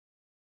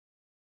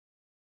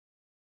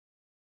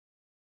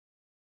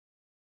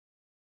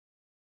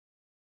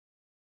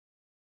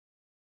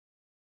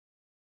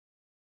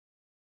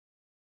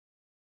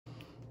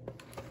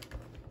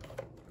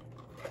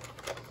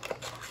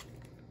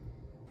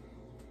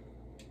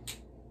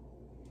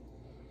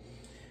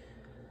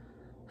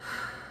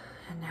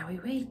And now we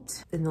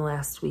wait. In the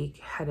last week,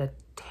 had a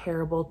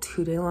terrible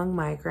 2-day-long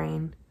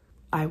migraine.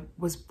 I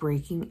was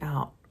breaking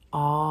out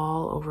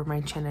all over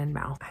my chin and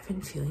mouth. I've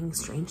been feeling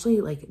strangely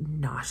like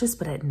nauseous,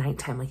 but at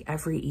nighttime, like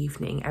every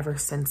evening, ever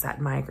since that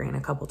migraine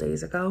a couple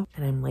days ago,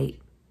 and I'm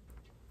late.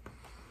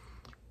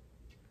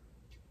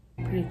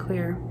 Pretty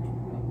clear.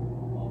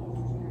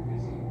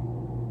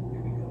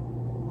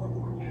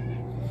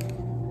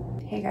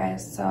 Hey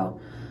guys, so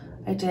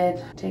I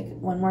did take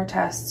one more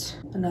test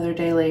another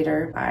day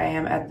later. I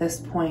am at this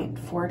point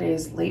 4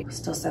 days late,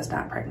 still says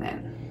not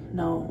pregnant.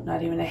 No,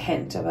 not even a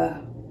hint of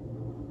a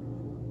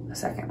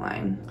second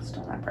line,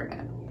 still not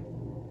pregnant.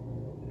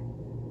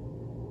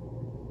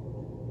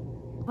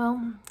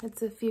 Well,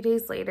 it's a few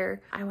days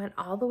later. I went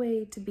all the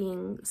way to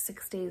being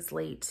 6 days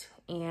late,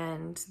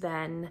 and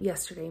then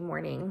yesterday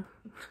morning,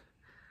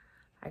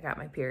 I got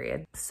my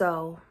period.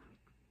 So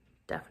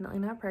definitely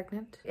not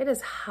pregnant. It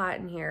is hot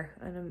in here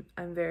and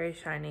I'm very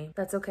shiny.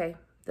 That's okay.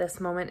 This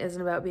moment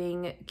isn't about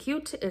being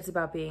cute. It's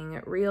about being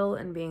real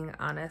and being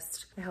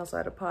honest. I also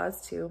had a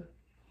pause too.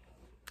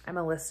 I'm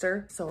a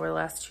lister. So over the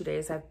last 2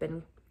 days, I've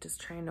been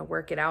just trying to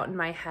work it out in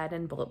my head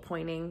and bullet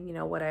pointing, you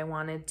know, what I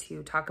wanted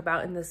to talk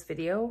about in this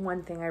video.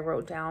 One thing I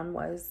wrote down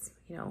was,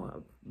 you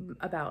know,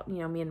 about, you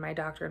know, me and my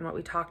doctor and what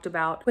we talked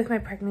about with my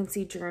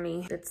pregnancy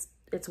journey.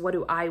 It's what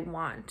do I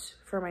want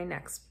for my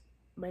next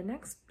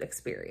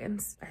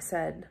experience. I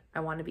said,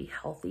 I want to be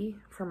healthy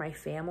for my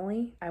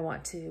family. I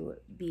want to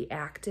be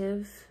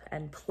active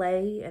and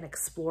play and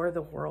explore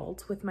the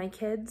world with my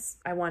kids.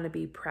 I want to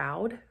be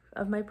proud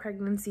of my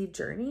pregnancy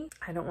journey.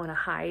 I don't want to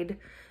hide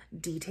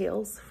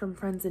details from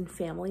friends and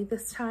family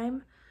this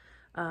time.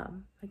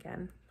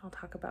 Again, I'll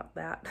talk about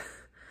that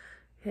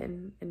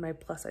in my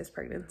plus size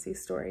pregnancy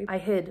story. I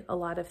hid a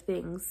lot of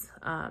things,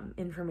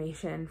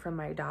 information from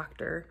my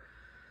doctor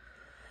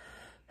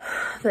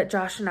that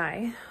Josh and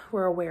I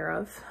were aware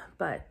of,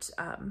 but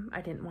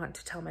I didn't want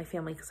to tell my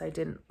family because I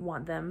didn't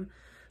want them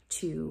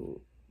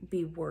to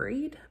be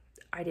worried.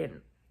 I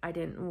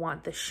didn't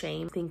want the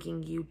shame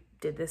thinking you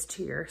did this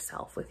to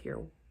yourself with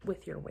your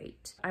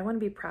weight. I want to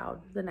be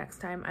proud the next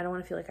time. I don't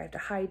want to feel like I have to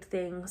hide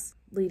things.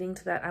 Leading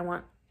to that, I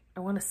want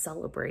to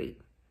celebrate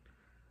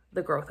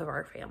the growth of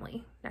our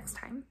family next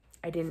time.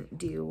 I didn't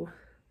do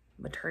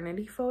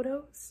maternity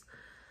photos.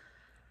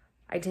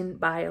 I didn't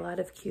buy a lot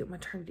of cute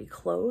maternity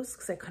clothes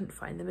because I couldn't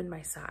find them in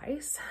my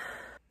size.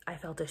 I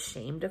felt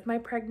ashamed of my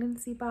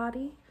pregnancy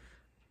body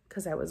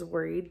because I was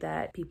worried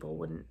that people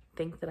wouldn't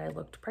think that I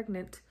looked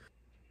pregnant.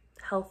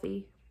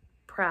 Healthy,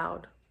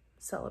 proud,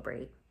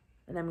 celebrate.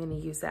 And I'm going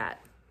to use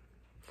that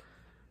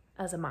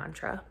as a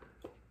mantra.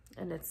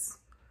 And it's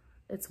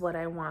what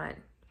I want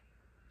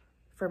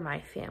for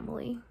my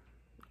family.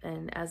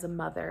 And as a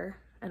mother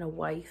and a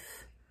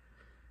wife,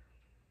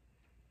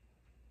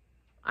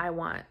 I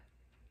want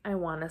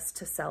us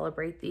to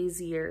celebrate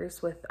these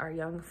years with our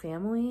young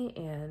family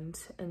and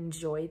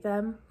enjoy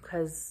them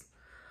because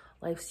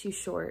life's too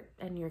short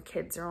and your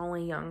kids are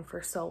only young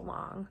for so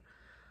long.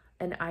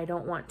 And I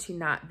don't want to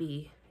not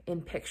be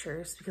in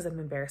pictures because I'm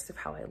embarrassed of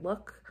how I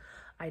look.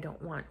 I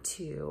don't want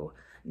to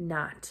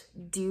not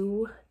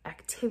do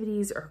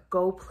activities or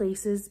go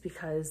places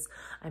because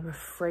I'm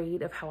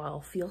afraid of how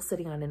I'll feel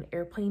sitting on an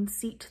airplane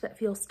seat that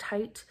feels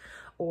tight,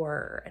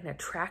 or an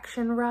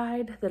attraction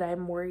ride that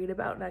I'm worried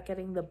about not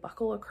getting the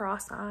buckle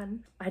across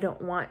on. I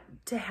don't want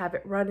to have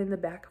it run in the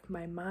back of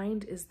my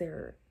mind, is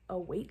there a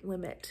weight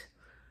limit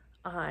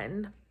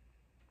on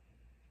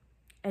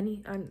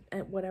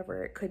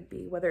whatever it could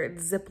be, whether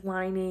it's zip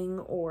lining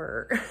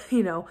or,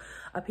 you know,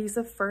 a piece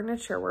of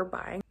furniture we're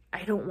buying.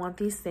 I don't want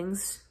these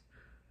things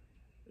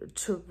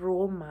to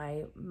rule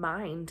my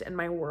mind and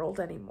my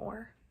world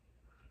anymore.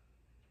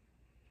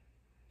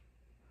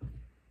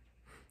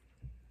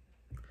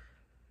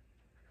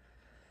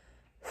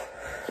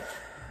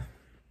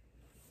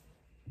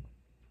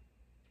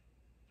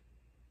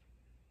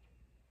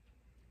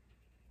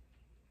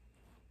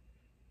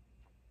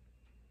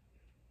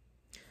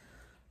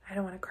 I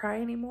don't want to cry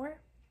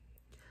anymore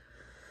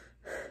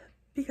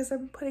because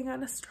I'm putting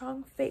on a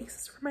strong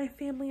face for my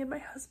family and my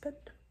husband.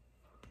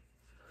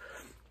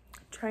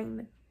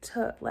 Trying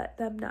to let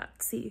them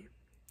not see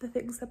the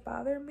things that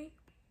bother me.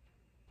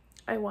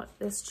 I want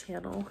this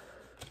channel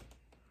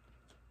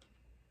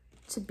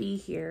to be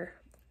here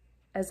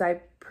as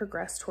I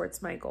progress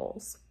towards my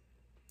goals.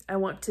 I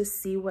want to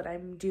see what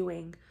I'm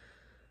doing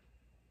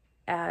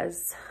and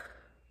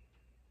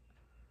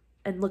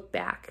look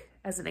back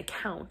as an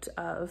account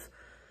of,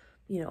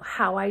 you know,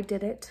 how I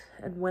did it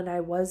and when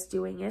I was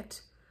doing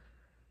it,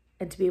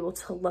 and to be able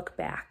to look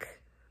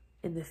back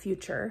in the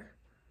future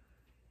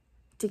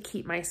to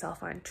keep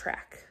myself on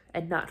track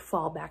and not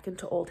fall back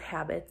into old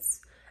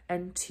habits,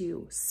 and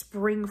to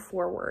spring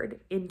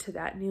forward into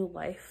that new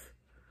life.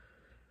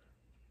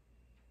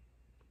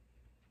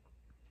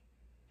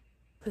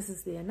 This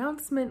is the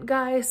announcement,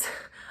 guys.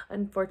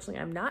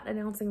 Unfortunately, I'm not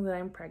announcing that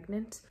I'm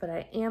pregnant, but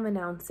I am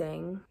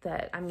announcing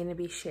that I'm going to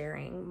be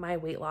sharing my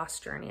weight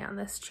loss journey on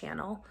this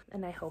channel.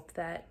 And I hope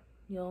that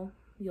you'll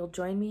you'll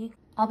join me.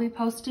 I'll be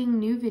posting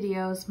new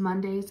videos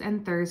Mondays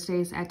and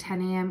Thursdays at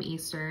 10 a.m.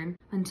 Eastern.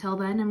 Until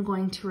then, I'm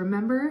going to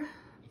remember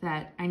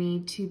that I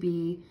need to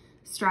be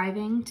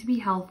striving to be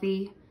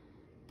healthy,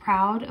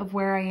 proud of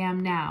where I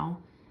am now,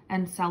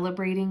 and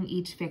celebrating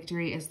each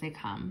victory as they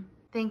come.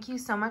 Thank you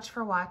so much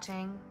for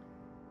watching.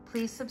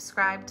 Please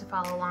subscribe to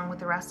follow along with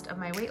the rest of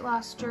my weight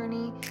loss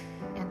journey.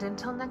 And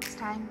until next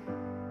time,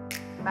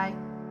 bye.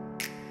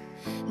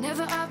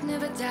 Never up,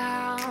 never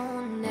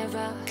down,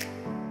 never.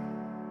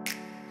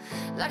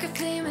 Like a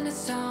theme in a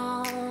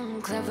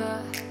song,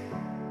 clever.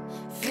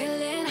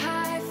 Feeling